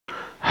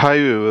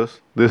Hi viewers,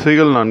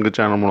 திசைகள் 4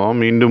 channel மூலம்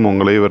மீண்டும்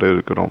உங்களை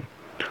வரவேற்கிறோம்.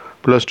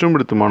 ப்ளஸ் டூ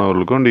முடித்த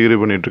மாணவர்களுக்கும் டிகிரி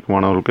பண்ணிட்டு இருக்க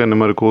மாணவர்களுக்கும் என்ன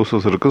மாதிரி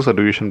கோர்சஸ் இருக்குது,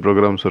 சர்டிஃபிகேஷன்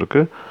ப்ரோக்ராம்ஸ்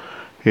இருக்குது,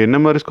 என்ன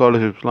மாதிரி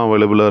ஸ்காலர்ஷிப்ஸ்லாம்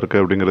அவைலபிளாக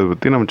இருக்குது அப்படிங்கிறத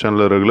பற்றி நம்ம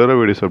சேனலில் ரெகுலராக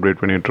வீடியோஸ்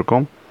அப்டேட்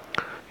பண்ணிகிட்ருக்கோம்.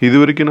 இது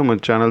வரைக்கும் நம்ம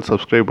சேனல்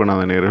சப்ஸ்கிரைப்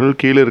பண்ணாத நேயர்கள்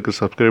கீழே இருக்க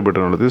சப்ஸ்கிரைப்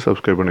பட்டன் அழுத்தி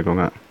சப்ஸ்கிரைப்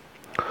பண்ணிக்கோங்க.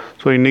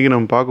 ஸோ இன்றைக்கி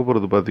நம்ம பார்க்க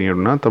போகிறது பார்த்திங்க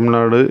அப்படின்னா,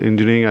 தமிழ்நாடு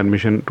இன்ஜினியரிங்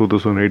அட்மிஷன்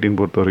 2018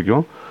 பொறுத்த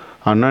வரைக்கும்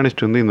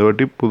அன்ஆனிஸ்ட் வந்து இந்த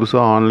வாட்டி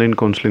புதுசாக ஆன்லைன்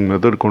கவுன்சிலிங்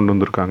மெத்தட் கொண்டு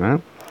வந்திருக்காங்க.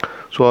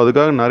 ஸோ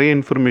அதுக்காக நிறைய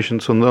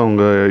இன்ஃபர்மேஷன்ஸ் வந்து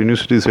அவங்க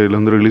யூனிவர்சிட்டி சைடில்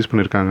வந்து ரிலீஸ்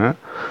பண்ணியிருக்காங்க.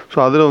 ஸோ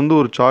அதில் வந்து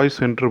ஒரு சாய்ஸ்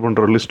என்ட்ரு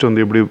பண்ணுற லிஸ்ட்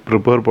வந்து எப்படி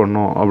ப்ரிப்பேர்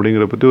பண்ணோம்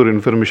அப்படிங்கிற பற்றி ஒரு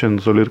இன்ஃபர்மேஷன்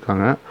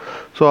சொல்லியிருக்காங்க.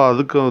 ஸோ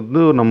அதுக்கு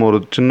வந்து நம்ம ஒரு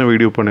சின்ன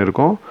வீடியோ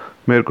பண்ணியிருக்கோம்,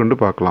 மேற்கொண்டு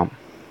பார்க்கலாம்.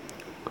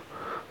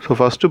 ஸோ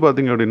ஃபஸ்ட்டு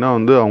பார்த்திங்க அப்படின்னா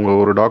வந்து அவங்க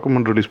ஒரு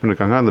டாக்குமெண்ட் ரிலீஸ்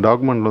பண்ணியிருக்காங்க. அந்த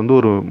டாக்குமெண்ட்டில் வந்து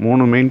ஒரு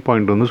 3 மெயின்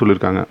பாயிண்ட் வந்து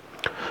சொல்லியிருக்காங்க.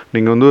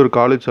 நீங்கள் வந்து ஒரு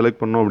காலேஜ்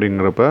செலக்ட் பண்ணோம்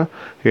அப்படிங்கிறப்ப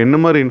என்ன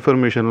மாதிரி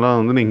இன்ஃபர்மேஷன்லாம்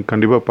வந்து நீங்கள்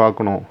கண்டிப்பாக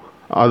பார்க்கணும்,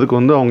 அதுக்கு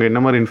வந்து அவங்க என்ன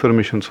மாதிரி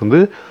இன்ஃபர்மேஷன்ஸ் வந்து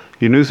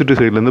யூனிவர்சிட்டி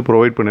சைட்லேருந்து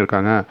ப்ரொவைட்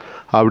பண்ணியிருக்காங்க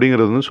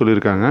அப்படிங்கிறது வந்து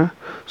சொல்லியிருக்காங்க.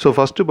 ஸோ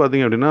ஃபஸ்ட்டு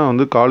பார்த்திங்க அப்படின்னா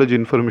வந்து காலேஜ்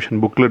இன்ஃபர்மேஷன்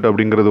புக்லெட்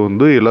அப்படிங்கிறது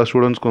வந்து எல்லா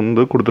ஸ்டூடெண்ட்ஸ்க்கு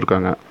வந்து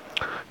கொடுத்துருக்காங்க.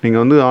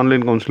 நீங்கள் வந்து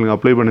ஆன்லைன் கவுன்சிலிங்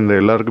அப்ளை பண்ணியிருந்த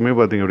எல்லாருக்குமே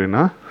பார்த்திங்க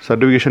அப்படின்னா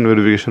சர்டிஃபிகேஷன்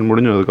வெரிஃபிகேஷன்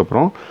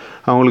முடிஞ்சதுக்கப்புறம்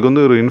அவங்களுக்கு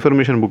வந்து ஒரு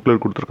இன்ஃபர்மேஷன்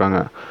புக்லெட் கொடுத்துருக்காங்க.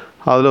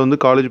 அதில் வந்து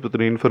காலேஜ்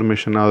பற்றின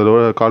இன்ஃபர்மேஷன்,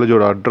 அதோட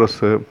காலேஜோட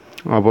அட்ரஸ்ஸு,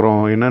 அப்புறம்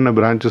என்னென்ன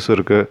பிரான்ச்சஸ்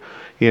இருக்குது,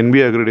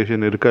 NBA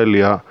அக்ரிடேஷன் இருக்கா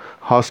இல்லையா,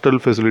 ஹாஸ்டல்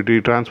ஃபெசிலிட்டி,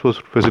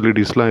 டிரான்ஸ்போர்ட்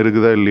ஃபெசிலிட்டிஸ்லாம்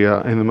இருக்குதா இல்லையா,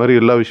 இந்த மாதிரி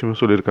எல்லா விஷயமும்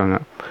சொல்லியிருக்காங்க.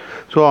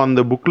 ஸோ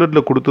அந்த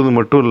புக்லெட்டில் கொடுத்தது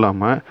மட்டும்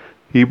இல்லாமல்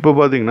இப்போ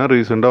பார்த்திங்கன்னா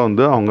ரீசெண்டாக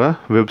வந்து அவங்க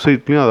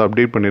வெப்சைட்லேயும் அதை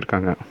அப்டேட்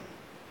பண்ணியிருக்காங்க.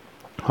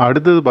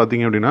 அடுத்தது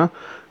பார்த்திங்க அப்படின்னா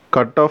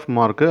கட் ஆஃப்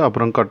மார்க்கு,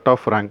 அப்புறம் கட்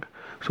ஆஃப் ரேங்க்.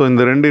 ஸோ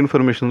இந்த 2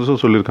 இன்ஃபர்மேஷன்ஸும்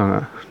சொல்லியிருக்காங்க.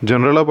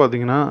 ஜென்ரலாக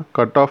பார்த்திங்கன்னா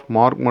கட் ஆஃப்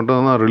மார்க்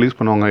மட்டும் தான் ரிலீஸ்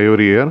பண்ணுவாங்க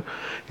எவ்ரி இயர்.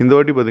 இந்த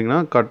வாட்டி பார்த்திங்கன்னா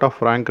கட் ஆஃப்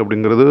ரேங்க்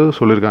அப்படிங்கிறது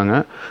சொல்லியிருக்காங்க.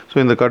 ஸோ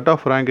இந்த கட்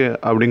ஆஃப் ரேங்க்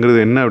அப்படிங்கிறது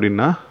என்ன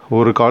அப்படின்னா,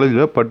 ஒரு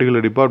காலேஜில்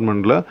பர்டிகுலர்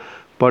டிபார்ட்மெண்ட்டில்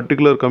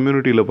பர்டிகுலர்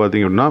கம்யூனிட்டியில்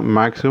பார்த்திங்க அப்படின்னா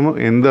மேக்ஸிமம்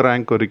எந்த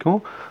ரேங்க்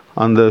வரைக்கும்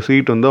அந்த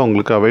சீட் வந்து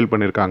அவங்களுக்கு அவைல்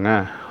பண்ணியிருக்காங்க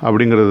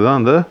அப்படிங்கிறது தான்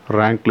அந்த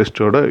ரேங்க்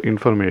லிஸ்ட்டோட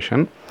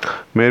இன்ஃபர்மேஷன்.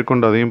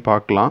 மேற்கொண்டு அதையும்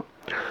பார்க்கலாம்.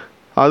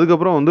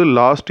 அதுக்கப்புறம் வந்து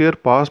லாஸ்ட் இயர்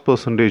பாஸ்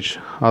பர்சன்டேஜ்,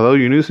 அதாவது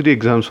யூனிவர்சிட்டி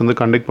எக்ஸாம்ஸ் வந்து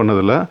கண்டக்ட்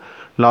பண்ணதில்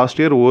லாஸ்ட்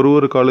இயர்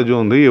ஒரு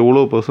காலேஜும் வந்து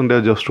எவ்வளோ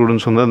பர்சன்டேஜ் ஆஃப்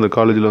ஸ்டூடெண்ட்ஸ் வந்து அந்த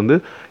காலேஜில் வந்து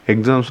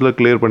எக்ஸாம்ஸில்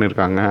கிளியர்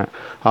பண்ணியிருக்காங்க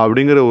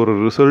அப்படிங்கிற ஒரு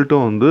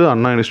ரிசல்ட்டும் வந்து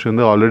அண்ணா யூனிவர்சிட்டி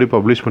வந்து ஆல்ரெடி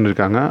பப்ளிஷ்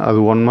பண்ணியிருக்காங்க. அது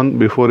 1 மந்த்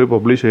பிஃபோரே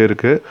பப்ளிஷ்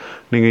ஆகிருக்கு.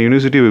 நீங்கள்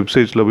யூனிவர்சிட்டி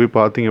வெப்சைட்ஸில் போய்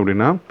பார்த்தீங்க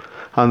அப்படின்னா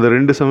அந்த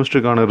 2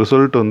 செமஸ்டருக்கான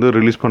ரிசல்ட் வந்து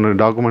ரிலீஸ் பண்ண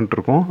டாக்குமெண்ட்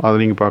இருக்கும், அதை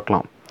நீங்கள்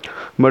பார்க்கலாம்.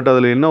 பட்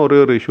அதில் என்ன ஒரே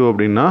ஒரு இஷ்யூ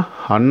அப்படின்னா,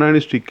 அண்ணா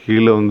யூனிவர்சிட்டி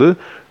கீழே வந்து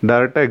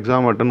டைரெக்டாக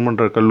எக்ஸாம் அட்டன்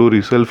பண்ணுற கல்லூரி,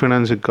 செல்ஃப்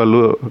ஃபைனான்சிங்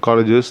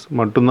காலேஜஸ்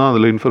மட்டும்தான்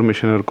அதில்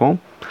இன்ஃபர்மேஷன் இருக்கும்.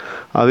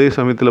 அதே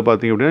சமயத்தில்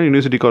பார்த்திங்க அப்படின்னா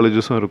யூனிவர்சிட்டி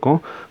காலேஜஸும் இருக்கும்.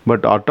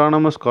 பட்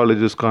அட்டானமஸ்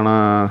காலேஜஸ்க்கான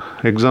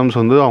எக்ஸாம்ஸ்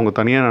வந்து அவங்க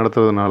தனியாக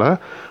நடத்துறதுனால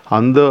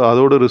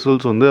அதோட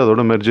ரிசல்ட்ஸ் வந்து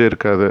அதோட மெர்ஜே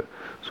இருக்காது.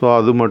 ஸோ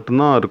அது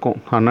மட்டும்தான் இருக்கும்.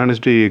 அண்ணா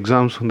யூனிவர்சிட்டி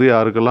எக்ஸாம்ஸ் வந்து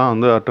யாருக்கெல்லாம்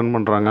வந்து அட்டன்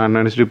பண்ணுறாங்க, அண்ணா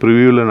யூனிவர்சிட்டி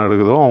ப்ரிவியூவில்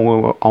நடக்குதோ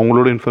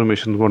அவங்களோட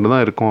இன்ஃபர்மேஷன்ஸ் மட்டும்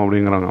தான் இருக்கும்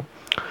அப்படிங்கிறாங்க.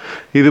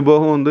 இது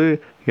போக வந்து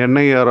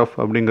NIRF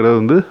அப்படிங்கிறது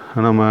வந்து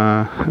நம்ம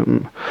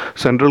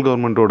சென்ட்ரல்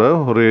கவர்மெண்ட்டோட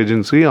ஒரு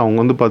ஏஜென்சி. அவங்க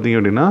வந்து பார்த்திங்க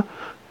அப்படின்னா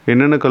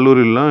என்னென்ன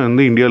கல்லூரிலாம்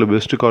வந்து இந்தியாவில்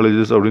பெஸ்ட்டு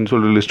காலேஜஸ் அப்படின்னு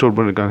சொல்லி லிஸ்ட் அவுட்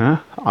பண்ணியிருக்காங்க.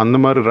 அந்த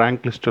மாதிரி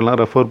ரேங்க் லிஸ்ட்டெல்லாம்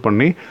ரெஃபர்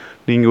பண்ணி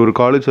நீங்கள் ஒரு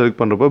காலேஜ் செலக்ட்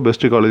பண்ணுறப்போ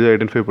பெஸ்ட்டு காலேஜை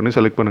ஐடென்டிஃபை பண்ணி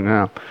செலக்ட்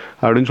பண்ணுங்கள்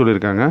அப்படின்னு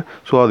சொல்லியிருக்காங்க.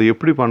 ஸோ அது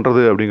எப்படி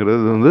பண்ணுறது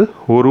அப்படிங்கிறது வந்து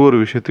ஒரு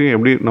விஷயத்தையும்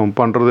எப்படி நம்ம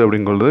பண்ணுறது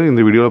அப்படிங்கிறது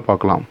இந்த வீடியோவில்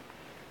பார்க்கலாம்.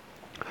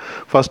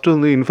 ஃபஸ்ட்டு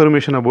வந்து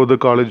information about the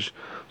college.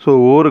 So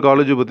ஒவ்வொரு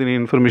காலேஜை பற்றின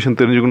இன்ஃபர்மேஷன்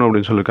தெரிஞ்சுக்கணும்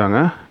அப்படின்னு சொல்லியிருக்காங்க.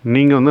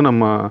 நீங்கள் வந்து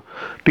நம்ம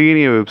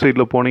TNEA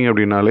வெப்சைட்டில் போனீங்க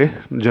அப்படின்னாலே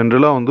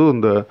ஜென்ரலாக வந்து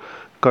இந்த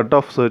கட்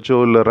ஆஃப் சர்ச்சோ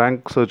இல்லை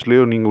ரேங்க்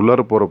சர்ச்லேயோ நீங்கள்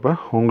உள்ளார போகிறப்ப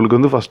உங்களுக்கு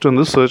வந்து ஃபஸ்ட்டு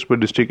வந்து சர்ச் பை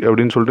டிஸ்ட்ரிக்ட்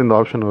அப்படின்னு சொல்லிட்டு இந்த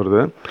ஆப்ஷன்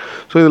வருது.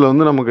 ஸோ இதில்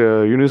வந்து நமக்கு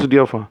university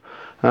of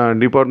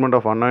department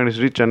of Anna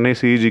university Chennai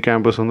CEG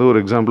campus வந்து ஒரு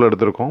எக்ஸாம்பிளாக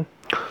எடுத்திருக்கோம்.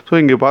 ஸோ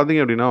இங்கே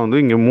பார்த்திங்க அப்படின்னா வந்து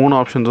இங்கே 3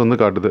 ஆப்ஷன்ஸ் வந்து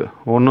காட்டுது.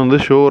 ஒன்று வந்து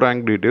ஷோ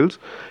ரேங்க் டீட்டெயில்ஸ்,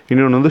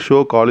 இன்னொன்று வந்து ஷோ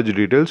காலேஜ்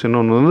டீட்டெயில்ஸ்,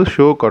 இன்னொன்று வந்து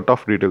show cut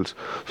off details.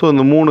 So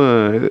இந்த 3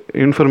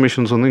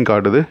 இன்ஃபர்மேஷன்ஸ் வந்து இங்கே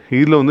காட்டுது.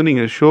 இதில் வந்து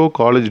நீங்கள் ஷோ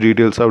காலேஜ்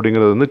டீட்டெயில்ஸ்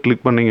அப்படிங்கிறது வந்து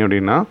கிளிக் பண்ணிங்க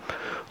அப்படின்னா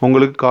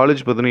உங்களுக்கு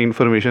காலேஜ் பற்றின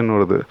இன்ஃபர்மேஷன்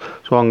வருது.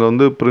 ஸோ அங்கே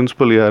வந்து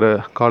பிரின்ஸிபல் யார்,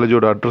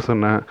 காலேஜோட அட்ரஸ்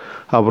என்ன,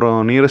 அப்புறம்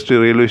நியரஸ்ட்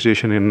ரயில்வே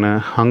ஸ்டேஷன் என்ன,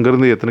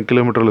 அங்கேருந்து எத்தனை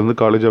கிலோமீட்டர்லேருந்து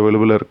காலேஜ்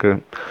அவைலபிளாக இருக்குது,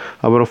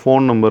 அப்புறம்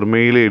ஃபோன் நம்பர்,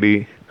 மெயில் ஐடி,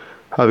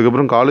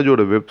 அதுக்கப்புறம்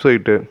காலேஜோட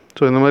வெப்சைட்டு.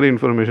 ஸோ இந்த மாதிரி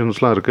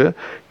இன்ஃபர்மேஷன்ஸ்லாம் இருக்குது.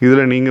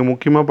 இதில் நீங்கள்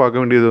முக்கியமாக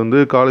பார்க்க வேண்டியது வந்து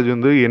காலேஜ்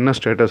வந்து என்ன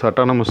ஸ்டேட்டஸ்,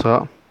 அட்டானமஸா,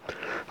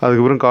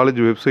 அதுக்கப்புறம் காலேஜ்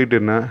வெப்சைட்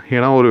என்ன.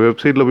 ஏன்னா ஒரு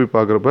வெப்சைட்டில் போய்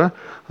பார்க்குறப்ப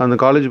அந்த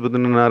காலேஜ்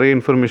பற்றின நிறைய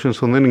இன்ஃபர்மேஷன்ஸ்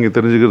வந்து நீங்கள்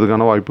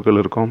தெரிஞ்சுக்கிறதுக்கான வாய்ப்புகள்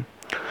இருக்கும்.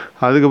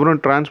 அதுக்கப்புறம்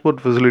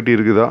டிரான்ஸ்போர்ட் ஃபெசிலிட்டி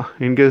இருக்குதா,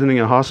 இன்கேஸ்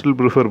நீங்கள் ஹாஸ்டல்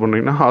ப்ரிஃபர்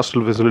பண்ணிங்கன்னா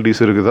ஹாஸ்டல்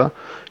ஃபெசிலிட்டிஸ் இருக்குதா,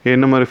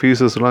 என்ன மாதிரி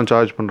ஃபீஸஸ்லாம்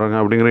சார்ஜ் பண்ணுறாங்க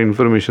அப்படிங்கிற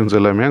இன்ஃபர்மேஷன்ஸ்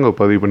எல்லாமே அங்கே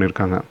பதிவு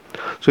பண்ணியிருக்காங்க.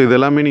 ஸோ இது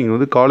எல்லாமே நீங்கள்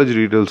வந்து காலேஜ்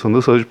டீட்டெயில்ஸ்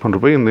வந்து சர்ச்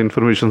பண்ணுறப்ப இந்த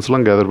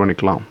இன்ஃபர்மேஷன்ஸ்லாம் கேதர்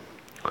பண்ணிக்கலாம்.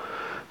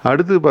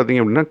 அடுத்து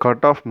பார்த்திங்க அப்படின்னா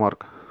cut off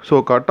mark. So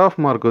cut off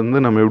mark வந்து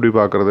நம்ம எப்படி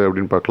பார்க்குறது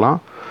அப்படின்னு பார்க்கலாம்.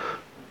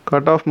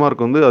 கட் ஆஃப்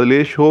மார்க் வந்து அதிலே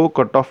ஷோ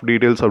கட் ஆஃப்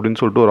டீட்டெயில்ஸ் அப்படின்னு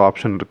சொல்லிட்டு ஒரு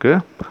ஆப்ஷன் இருக்குது.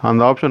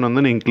 அந்த ஆப்ஷன்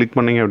வந்து நீங்கள் கிளிக்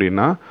பண்ணிங்க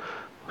அப்படின்னா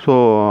ஸோ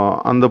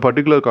அந்த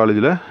பர்டிகுலர்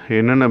காலேஜில்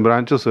என்னென்ன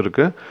பிரான்ச்சஸ்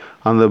இருக்குது,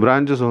 அந்த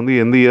பிரான்ச்சஸ் வந்து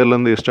எந்த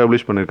இயர்லேருந்து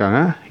எஸ்டாப்ளிஷ் பண்ணியிருக்காங்க,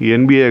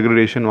 NBA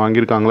அக்ரிடேஷன்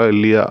வாங்கியிருக்காங்களா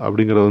இல்லையா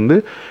அப்படிங்கிறது வந்து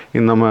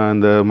நம்ம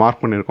இந்த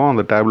மார்க் பண்ணியிருக்கோம்.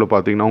 அந்த டேபில்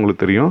பார்த்தீங்கன்னா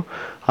உங்களுக்கு தெரியும்.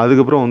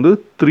 அதுக்கப்புறம் வந்து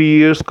 3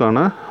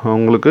 இயர்ஸ்க்கான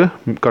உங்களுக்கு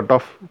கட்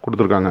ஆஃப்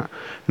கொடுத்துருக்காங்க.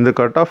 இந்த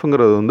கட்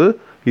ஆஃப்ங்கிறது வந்து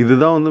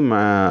இதுதான் வந்து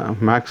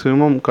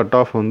மேக்ஸிமம் கட்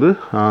ஆஃப் வந்து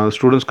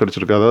ஸ்டூடெண்ட்ஸ்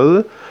கிடச்சிருக்கு. அதாவது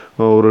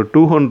ஒரு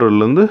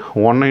 200லேருந்து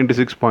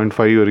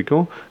 196.5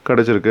 வரைக்கும்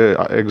கிடச்சிருக்கு.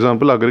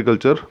 எக்ஸாம்பிள்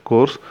அக்ரிகல்ச்சர்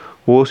கோர்ஸ்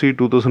OC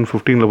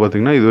 2015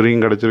 பார்த்தீங்கன்னா இது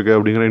வரைக்கும் கிடச்சிருக்கு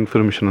அப்படிங்கிற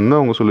இன்ஃபர்மேஷன் வந்து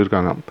அவங்க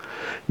சொல்லியிருக்காங்க.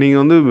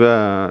 நீங்கள் வந்து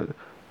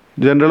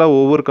ஜென்ரலாக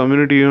ஒவ்வொரு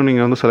கம்யூனிட்டியும்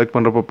நீங்கள் வந்து செலக்ட்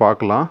பண்ணுறப்ப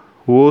பார்க்கலாம்.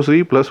 OC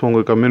ப்ளஸ்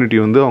உங்கள் கம்யூனிட்டி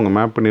வந்து அவங்க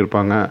மேப்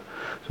பண்ணியிருப்பாங்க.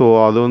 ஸோ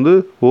அது வந்து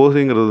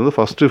ஓசிங்கிறது வந்து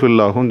ஃபஸ்ட்டு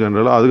ஃபில் ஆகும்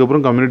ஜென்ரலாக,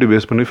 அதுக்கப்புறம் கம்யூனிட்டி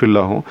பேஸ் பண்ணி ஃபில்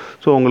ஆகும்.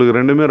 ஸோ உங்களுக்கு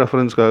ரெண்டுமே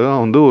ரெஃபரன்ஸ்க்காக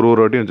வந்து ஒரு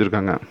வாட்டியும்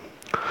வச்சுருக்காங்க.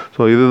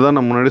 ஸோ இதுதான்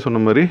நான் முன்னாடி சொன்ன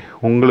மாதிரி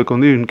உங்களுக்கு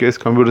வந்து இன்கேஸ்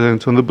கம்ப்யூட்டர்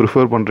சயின்ஸ் வந்து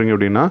ப்ரிஃபர் பண்ணுறீங்க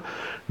அப்படின்னா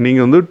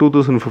நீங்கள் வந்து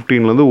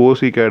 2015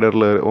 OC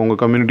கேடரில் உங்கள்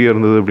கம்யூனிட்டியாக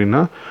இருந்தது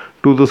அப்படின்னா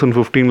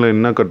 2015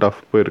 என்ன கட் ஆஃப்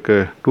போயிருக்கு,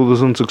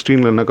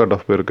 2016 என்ன கட்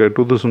ஆஃப் போயிருக்கு,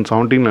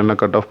 2017 என்ன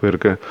கட் ஆஃப்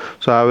போயிருக்கு,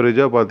 ஸோ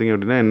ஆவரேஜாக பார்த்தீங்க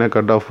அப்படின்னா என்ன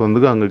கட் ஆஃப்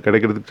வந்து அங்கே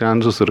கிடைக்கிறதுக்கு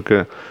சான்சஸ்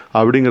இருக்குது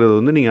அப்படிங்கிறத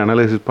வந்து நீங்கள்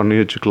அனலைசிஸ் பண்ணி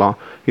வச்சுக்கலாம்.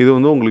 இது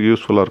வந்து உங்களுக்கு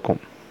யூஸ்ஃபுல்லாக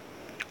இருக்கும்.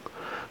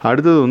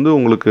 அடுத்தது வந்து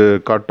உங்களுக்கு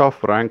cut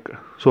off rank.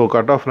 So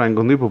cut off rank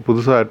வந்து இப்போ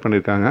புதுசாக ஆட்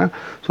பண்ணியிருக்காங்க.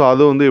 ஸோ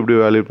அதை வந்து எப்படி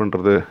வேல்யூ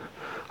பண்ணுறது,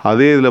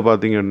 அதே இதில்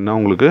பார்த்தீங்க அப்படின்னா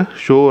உங்களுக்கு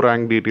ஷோ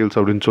ரேங்க் டீட்டெயில்ஸ்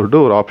அப்படின்னு சொல்லிட்டு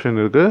ஒரு ஆப்ஷன்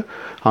இருக்குது.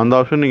 அந்த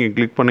ஆப்ஷன் நீங்கள்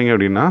கிளிக் பண்ணிங்க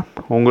அப்படின்னா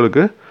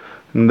உங்களுக்கு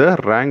இந்த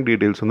ரேங்க்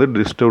டீட்டெயில்ஸ் வந்து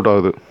லிஸ்ட் அவுட்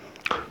ஆகுது.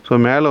 ஸோ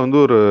மேலே வந்து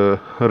ஒரு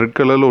ரெட்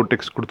கலரில் ஒரு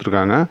டெக்ஸ்ட்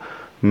கொடுத்துருக்காங்க.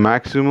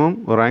 Maximum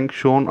rank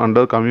shown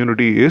under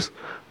community is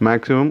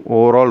maximum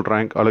overall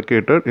rank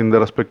allocated in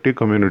the respective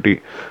community.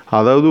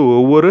 அதாவது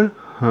ஒவ்வொரு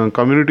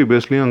கம்யூனிட்டி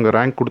பேஸ்லேயும் அங்கே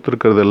ரேங்க்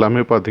கொடுத்துருக்கிறது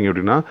எல்லாமே பார்த்தீங்க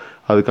அப்படின்னா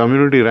அது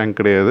கம்யூனிட்டி ரேங்க்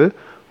கிடையாது,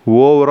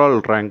 ஓவரால்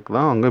ரேங்க்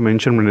தான் அங்கே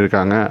மென்ஷன்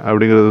பண்ணியிருக்காங்க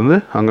அப்படிங்கிறது வந்து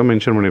அங்கே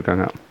மென்ஷன்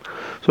பண்ணியிருக்காங்க.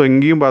 ஸோ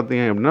இங்கேயும்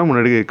பார்த்தீங்க அப்படின்னா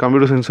முன்னாடி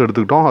கம்ப்யூட்டர் சயின்ஸ்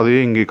எடுத்துக்கிட்டோம்,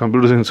 அதே இங்கே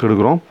கம்ப்யூட்டர் சயின்ஸ்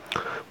எடுக்கிறோம்.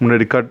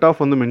 முன்னாடி கட்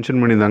ஆஃப் வந்து மென்ஷன்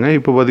பண்ணியிருந்தாங்க,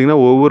 இப்போ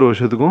பார்த்தீங்கன்னா ஒவ்வொரு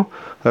வருஷத்துக்கும்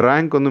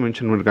ரேங்க் வந்து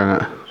மென்ஷன் பண்ணியிருக்காங்க.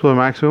 ஸோ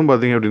மேக்ஸிமம்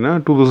பார்த்தீங்க அப்படின்னா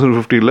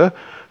 2015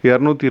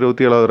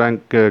 227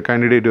 ரேங்க்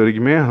கேண்டிடேட்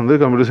வரைக்குமே வந்து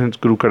கம்ப்யூட்டர் சயின்ஸ்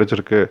குரூப்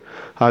கிடச்சிருக்கு.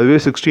 அதுவே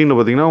 16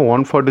 பார்த்தீங்கன்னா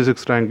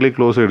 146 ரேங்க்லேயே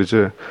க்ளோஸ்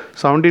ஆகிடுச்சு.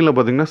 17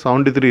 பார்த்தீங்கன்னா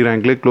 73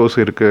 ரேங்க்லேயே க்ளோஸ்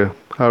இருக்குது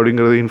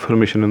அப்படிங்கிறது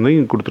இன்ஃபர்மேஷன் வந்து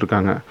இங்கே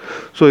கொடுத்துருக்காங்க.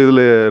 ஸோ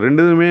இதில்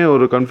ரெண்டுமே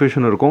ஒரு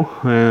கன்ஃபியூஷன் இருக்கும்,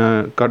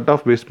 கட்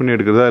ஆஃப் பேஸ் பண்ணி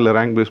எடுக்கிறதா இல்லை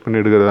ரேங்க் பேஸ் பண்ணி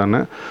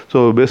எடுக்கிறதான்னு. ஸோ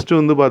பெஸ்ட்டு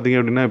வந்து பார்த்தீங்க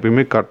அப்படின்னா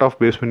எப்பயுமே கட் ஆஃப்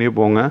பேஸ் பண்ணியே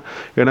போங்க.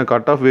 ஏன்னா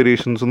கட் ஆஃப்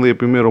வேரியேஷன்ஸ் வந்து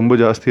எப்பயுமே ரொம்ப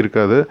ஜாஸ்தி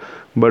இருக்காது,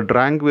 பட்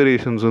ரேங்க்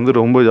வேரியேஷன்ஸ் வந்து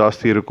ரொம்ப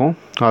ஜாஸ்தி இருக்கும்.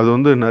 அது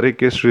வந்து நிறைய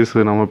கேஸ் ஸ்டடீஸ்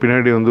நம்ம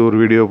பின்னாடி வந்து ஒரு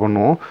வீடியோ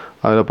பண்ணுவோம்,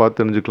 அதில் பார்த்து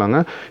தெரிஞ்சுக்கலாங்க.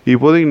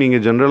 இப்போதைக்கு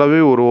நீங்கள் ஜென்ரலாகவே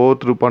ஒரு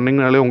ஒவ்வொருத்தர்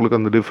பண்ணிங்கனாலே உங்களுக்கு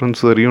அந்த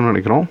டிஃப்ரென்ஸ் தெரியும்னு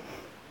நினைக்கிறோம்.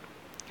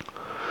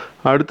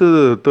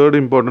 அடுத்தது தேர்ட்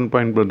இம்பார்ட்டன்ட்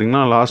பாயிண்ட் பார்த்திங்கன்னா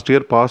last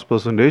year pass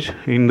percentage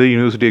in the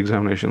university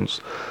examinations.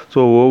 So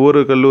ஒவ்வொரு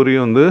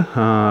கல்லூரியும் வந்து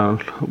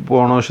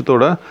போன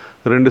வருஷத்தோட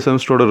 2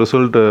 செமஸ்டரோட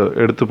ரிசல்ட்டு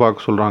எடுத்து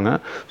பார்க்க சொல்கிறாங்க.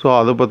 ஸோ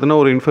அதை பற்றின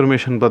ஒரு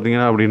இன்ஃபர்மேஷன்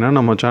பார்த்திங்கன்னா அப்படின்னா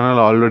நம்ம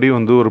சேனல் ஆல்ரெடி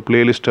வந்து ஒரு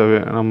பிளேலிஸ்ட்டாகவே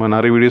நம்ம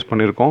நிறைய வீடியோஸ்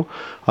பண்ணியிருக்கோம்.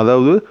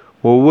 அதாவது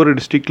ஒவ்வொரு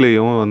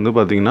டிஸ்ட்ரிக்ட்லேயும் வந்து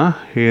பார்த்திங்கன்னா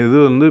எது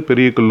வந்து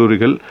பெரிய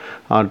கல்லூரிகள்,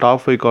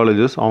 டாப் 5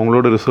 காலேஜஸ்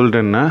அவங்களோட ரிசல்ட்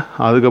என்ன,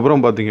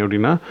 அதுக்கப்புறம் பார்த்திங்க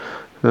அப்படின்னா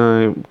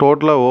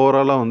டோட்டலாக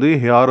ஓவராலாக வந்து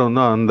யார்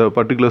வந்து அந்த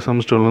பர்டிகுலர்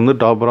செமஸ்டரில் வந்து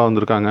டாப்பராக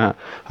வந்திருக்காங்க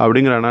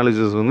அப்படிங்கிற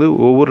அனாலிசிஸ் வந்து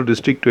ஒவ்வொரு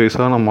டிஸ்ட்ரிக்ட்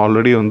வைஸாக நம்ம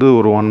ஆல்ரெடி வந்து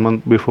ஒரு 1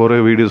 மந்த்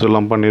பிஃபோரே வீடியோஸ்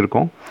எல்லாம்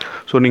பண்ணியிருக்கோம்.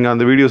 ஸோ நீங்கள்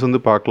அந்த வீடியோஸ்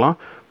வந்து பார்க்கலாம்.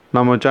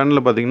 நம்ம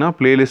சேனலில் பார்த்தீங்கன்னா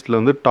ப்ளேலிஸ்ட்டில்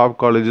வந்து டாப்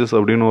காலேஜஸ்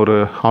அப்படின்னு ஒரு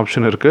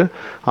ஆப்ஷன் இருக்குது.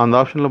 அந்த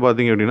ஆப்ஷனில்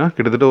பார்த்தீங்க அப்படின்னா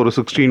கிட்டத்தட்ட ஒரு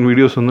 16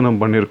 வீடியோஸ் வந்து நம்ம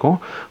பண்ணியிருக்கோம்.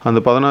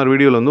 அந்த 16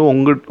 வீடியோவில் வந்து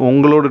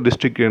உங்களோட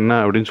டிஸ்ட்ரிக்ட் என்ன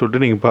அப்படின்னு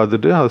சொல்லிட்டு நீங்கள்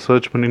பார்த்துட்டு அதை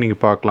சர்ச் பண்ணி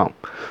நீங்கள் பார்க்கலாம்.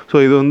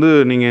 ஸோ இது வந்து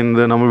நீங்கள்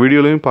இந்த நம்ம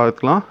வீடியோலையும்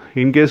பார்க்கலாம்.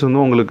 இன்கேஸ்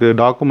வந்து உங்களுக்கு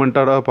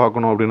டாக்குமெண்ட்டாக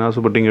பார்க்கணும் அப்படின்னு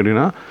ஆசைப்பட்டீங்க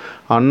அப்படின்னா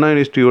அண்ணா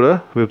யூனிவர்சிட்டியோட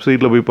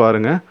வெப்சைட்டில் போய்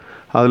பாருங்கள்,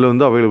 அதில்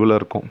வந்து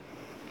அவைலபிளாக இருக்கும்.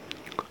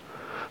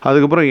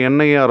 அதுக்கப்புறம்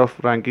NIRF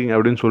ரேங்கிங்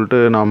அப்படின்னு சொல்லிட்டு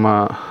நம்ம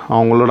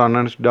அவங்களோட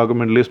அனாலிசிஸ்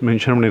டாக்குமெண்ட்லேயே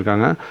மென்ஷன்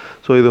பண்ணியிருக்காங்க.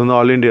 ஸோ இது வந்து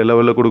ஆல் இண்டியா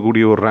லெவலில்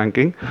கொடுக்கக்கூடிய ஒரு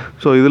ரேங்கிங்.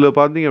 ஸோ இதில்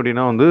பார்த்தீங்க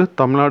அப்படின்னா வந்து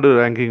தமிழ்நாடு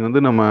ரேங்கிங்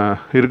வந்து நம்ம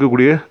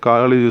இருக்கக்கூடிய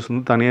காலேஜஸ்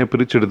வந்து தனியாக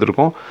பிரித்து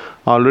எடுத்திருக்கோம்.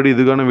 ஆல்ரெடி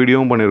இதுக்கான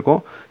வீடியோவும்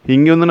பண்ணியிருக்கோம்.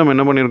 இங்கே வந்து நம்ம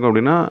என்ன பண்ணியிருக்கோம்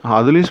அப்படின்னா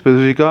அதுலேயும்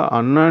ஸ்பெசிஃபிக்காக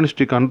அண்ணா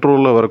யூனிவர்சிட்டி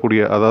கண்ட்ரோலில்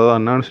வரக்கூடிய, அதாவது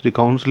அண்ணா யூனிவர்சிட்டி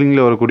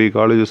கவுன்சிலிங்கில் வரக்கூடிய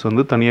காலேஜஸ்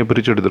வந்து தனியாக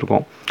பிரித்து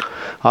எடுத்திருக்கோம்.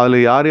 அதில்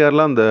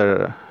யாரெல்லாம் அந்த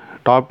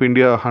டாப்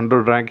இந்தியா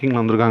 100 ரேங்கிங்கில்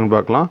வந்திருக்காங்கன்னு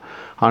பார்க்கலாம்.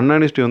 அண்ணா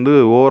யூனிவர்சிட்டி வந்து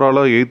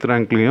ஓவராலாக 8th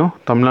ரேங்க்லேயும்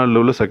தமிழ்நாடு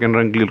லெவலில் 2nd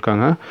ரேங்க்லேயும்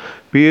இருக்காங்க.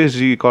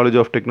 PSG college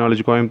of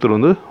technology Coimbatore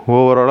வந்து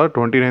ஓவராலாக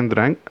 29th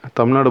ரேங்க்,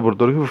 தமிழ்நாடு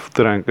பொறுத்த வரைக்கும்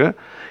 5th rank.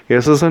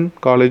 SSN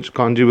college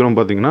Kanchipuram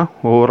பார்த்திங்கன்னா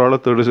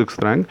ஓவராலாக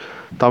 36th ரேங்க்,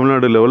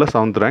 தமிழ்நாடு லெவலில்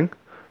 7th rank.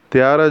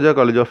 Thiyagaraja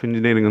college of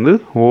engineering வந்து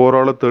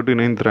ஓவராலாக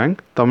 39th ரேங்க்,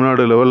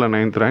 தமிழ்நாடு லெவலில்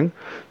 9th ரேங்க்.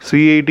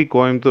 CIT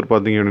கோயம்புத்தூர்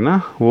பார்த்திங்க அப்படின்னா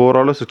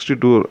ஓவராலாக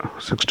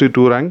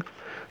 62 ரேங்க்,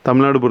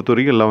 தமிழ்நாடு பொறுத்த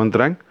வரைக்கும் 11th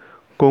rank.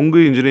 Kongu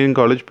engineering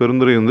college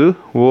Perundurai வந்து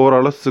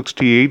ஓவராலாக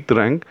 68th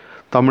ரேங்க்,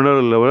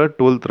 தமிழ்நாடு லெவலில்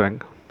 12th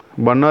rank.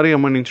 Bannari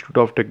Amman institute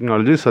of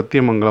technology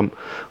Sathyamangalam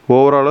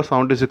ஓவராலாக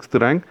 76th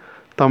ரேங்க்,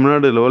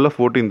 தமிழ்நாடு லெவலில்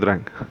 14th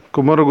rank.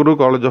 Kumaraguru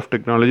college of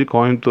technology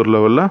Coimbatore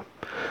லெவலில்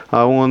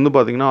அவங்க வந்து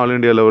பார்த்திங்கன்னா ஆல்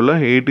இண்டியா லெவலில்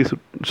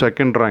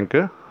 82nd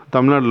ரேங்க்கு,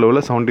 தமிழ்நாடு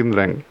லெவலில் 17th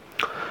ரேங்க்.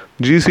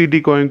 ஜிசிடி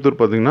கோயம்புத்தூர்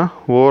பார்த்திங்கன்னா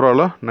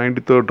ஓவராலாக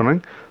 93rd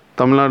ரேங்க்,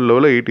 தமிழ்நாடு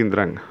லெவலில் 18th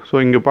ரேங்க். ஸோ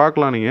இங்கே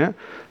பார்க்கலாம் நீங்கள்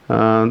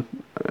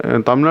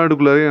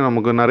தமிழ்நாடுக்குள்ளேயே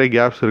நமக்கு நிறைய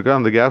கேப்ஸ் இருக்குது.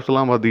 அந்த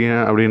கேப்ஸ்லாம் பார்த்தீங்க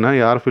அப்படின்னா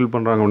யார் ஃபில்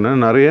பண்ணுறாங்க அப்படின்னா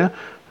நிறைய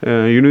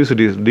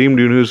யூனிவர்சிட்டிஸ்,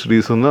 டீம்டு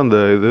யூனிவர்சிட்டிஸ் வந்து அந்த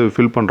இது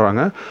ஃபில்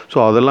பண்ணுறாங்க. ஸோ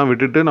அதெல்லாம்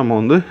விட்டுட்டு நம்ம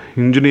வந்து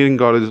இன்ஜினியரிங்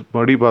காலேஜ்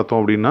படி பார்த்தோம்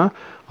அப்படின்னா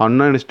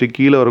அண்ணா யூனிவர்சிட்டி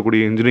கீழே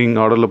வரக்கூடிய இன்ஜினியரிங்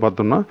ஆர்டரில்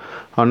பார்த்தோம்னா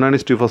அண்ணா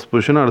யூனிவர்சிட்டி ஃபஸ்ட்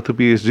பொசிஷன், அடுத்து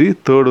பிஎஸ்ஜி,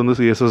 தேர்ட் வந்து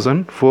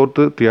சிஎஸ்எஸ்என்,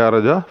 fourth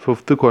Thiyagaraja,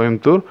 fifth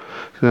Coimbatore,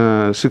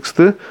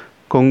 sixth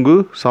Kongu,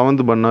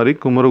 7th Bannari,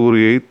 Kumaraguru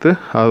 8th,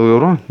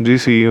 அதுக்கப்புறம்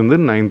ஜிசிஇ வந்து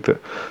 9th.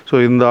 ஸோ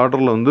இந்த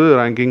ஆர்டரில் வந்து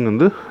ரேங்கிங்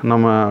வந்து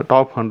நம்ம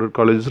டாப் 100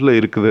 காலேஜஸில்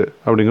இருக்குது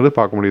அப்படிங்கிறது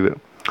பார்க்க முடியுது.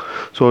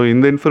 ஸோ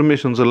இந்த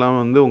இன்ஃபர்மேஷன்ஸ் எல்லாம்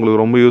வந்து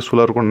உங்களுக்கு ரொம்ப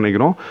யூஸ்ஃபுல்லாக இருக்கும்னு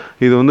நினைக்கிறோம்.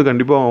 இது வந்து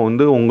கண்டிப்பாக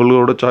வந்து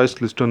உங்களோட சாய்ஸ்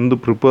லிஸ்ட் வந்து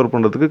ப்ரிப்பேர்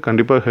பண்ணுறதுக்கு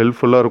கண்டிப்பாக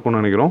ஹெல்ப்ஃபுல்லாக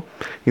இருக்கும்னு நினைக்கிறோம்.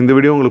 இந்த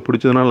வீடியோ உங்களுக்கு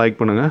பிடிச்சதுன்னா லைக்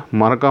பண்ணுங்கள்,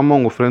 மறக்காமல்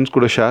உங்கள் ஃப்ரெண்ட்ஸ்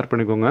கூட ஷேர்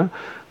பண்ணிக்கோங்க,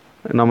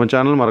 நம்ம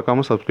சேனல்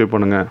மறக்காமல் சப்ஸ்கிரைப்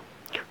பண்ணுங்கள்.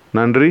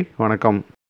 நன்றி, வணக்கம்.